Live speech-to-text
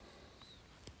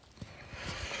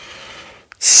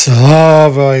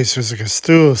Slava Jesus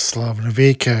Christus, Slava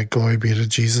Navika, glory be to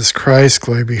Jesus Christ,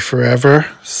 glory be forever.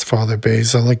 It's Father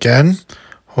Basil again.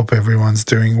 Hope everyone's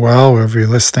doing well wherever you're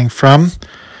listening from.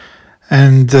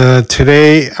 And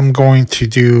today I'm going to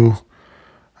do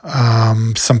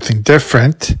something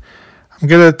different. I'm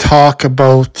going to talk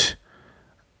about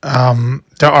the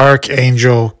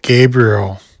archangel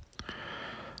Gabriel.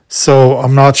 So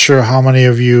I'm not sure how many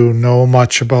of you know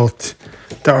much about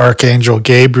the archangel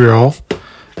Gabriel.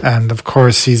 And of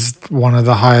course, he's one of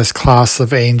the highest class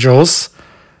of angels,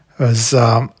 as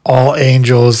all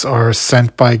angels are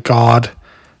sent by God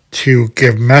to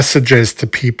give messages to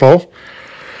people.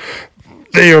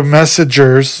 They are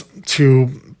messengers to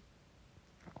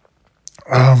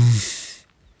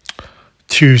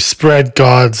spread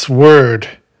God's word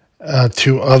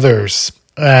to others.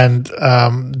 And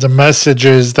the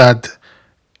messages that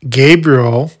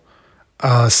Gabriel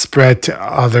spread to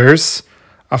others,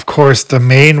 of course, the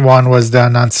main one was the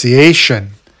Annunciation.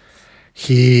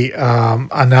 He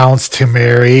announced to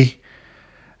Mary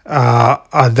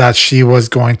that she was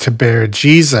going to bear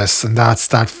Jesus, and that's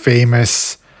that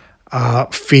famous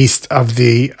feast of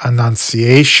the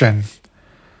Annunciation.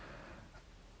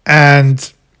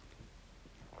 And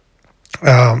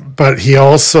but he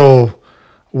also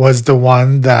was the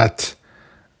one that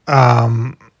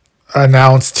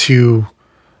announced to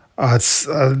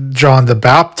John the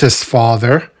Baptist's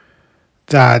father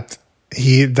that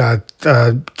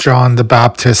John the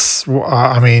Baptist,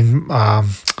 that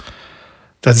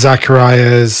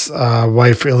Zechariah's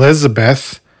wife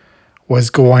Elizabeth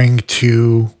was going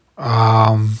to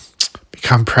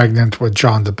become pregnant with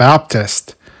John the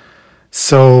Baptist.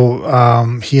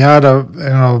 So he had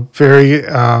a very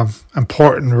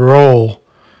important role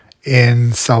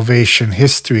in salvation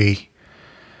history.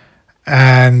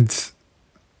 And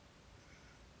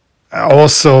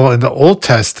also in the Old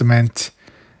Testament,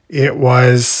 it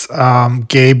was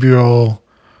Gabriel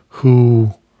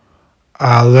who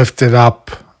lifted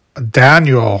up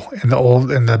Daniel in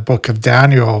the book of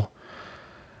Daniel,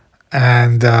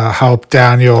 and helped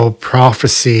Daniel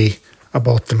prophesy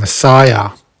about the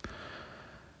Messiah.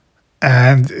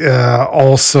 And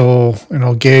also,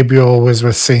 Gabriel was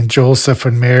with Saint Joseph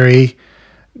and Mary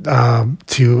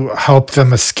to help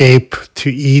them escape to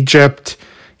Egypt.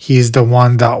 He's the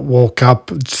one that woke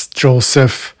up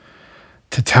Joseph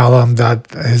to tell him that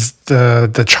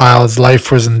the child's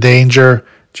life was in danger,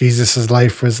 Jesus'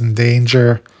 life was in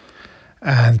danger,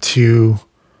 and to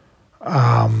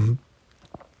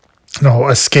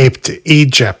escape to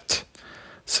Egypt.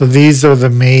 So these are the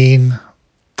main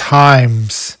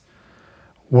times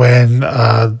when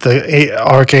the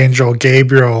archangel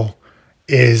Gabriel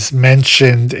is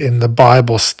mentioned in the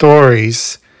Bible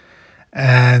stories.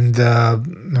 And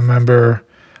remember,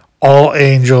 all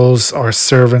angels are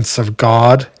servants of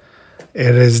God.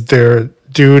 It is their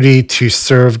duty to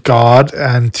serve God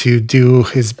and to do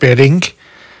his bidding.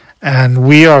 And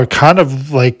we are kind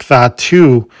of like that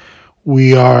too.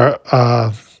 We are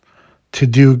to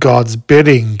do God's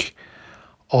bidding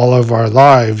all of our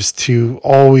lives, to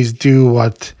always do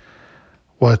what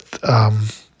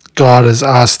God has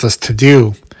asked us to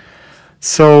do.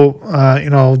 So,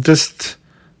 just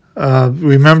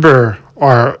remember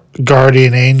our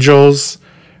guardian angels.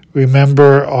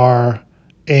 Remember our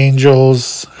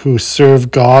angels who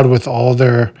serve God with all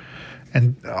their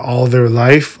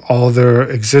life, all their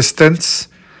existence.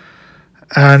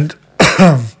 And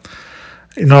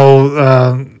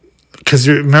because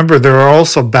remember, there are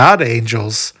also bad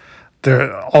angels.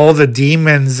 All the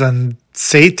demons and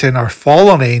Satan are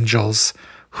fallen angels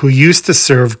who used to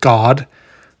serve God,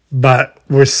 but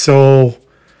were so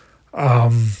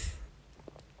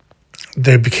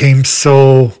they became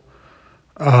so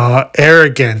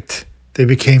arrogant, they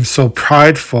became so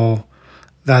prideful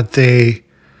that they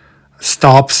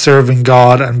stopped serving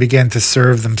God and began to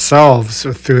serve themselves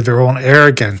through their own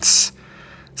arrogance.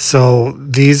 So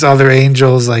these other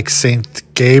angels, like Saint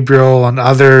Gabriel and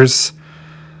others,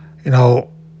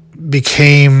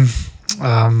 became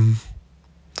the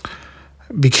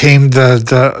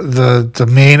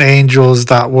main angels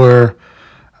that were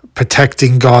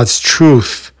protecting God's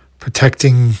truth,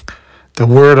 protecting the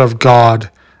word of God,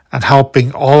 and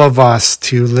helping all of us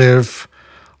to live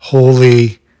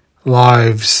holy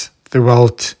lives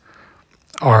throughout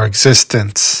our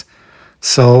existence.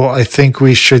 So I think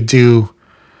we should do,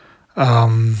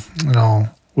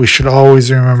 we should always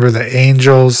remember the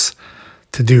angels,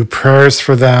 to do prayers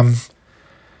for them,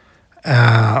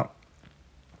 and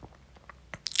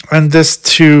just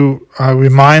to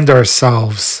remind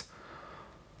ourselves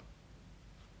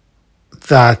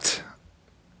that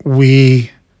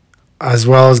we, as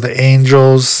well as the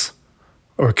angels,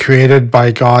 or created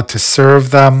by God to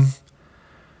serve them,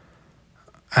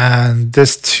 and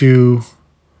this to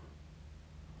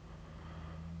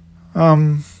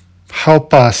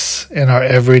help us in our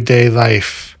everyday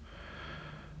life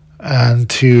and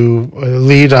to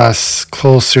lead us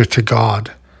closer to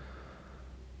God.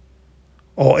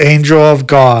 O angel of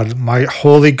God, my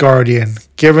holy guardian,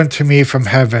 given to me from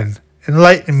heaven,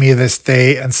 enlighten me this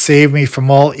day and save me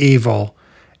from all evil.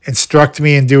 Instruct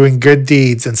me in doing good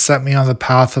deeds and set me on the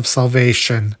path of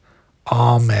salvation.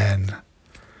 Amen.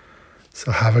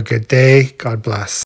 So have a good day. God bless.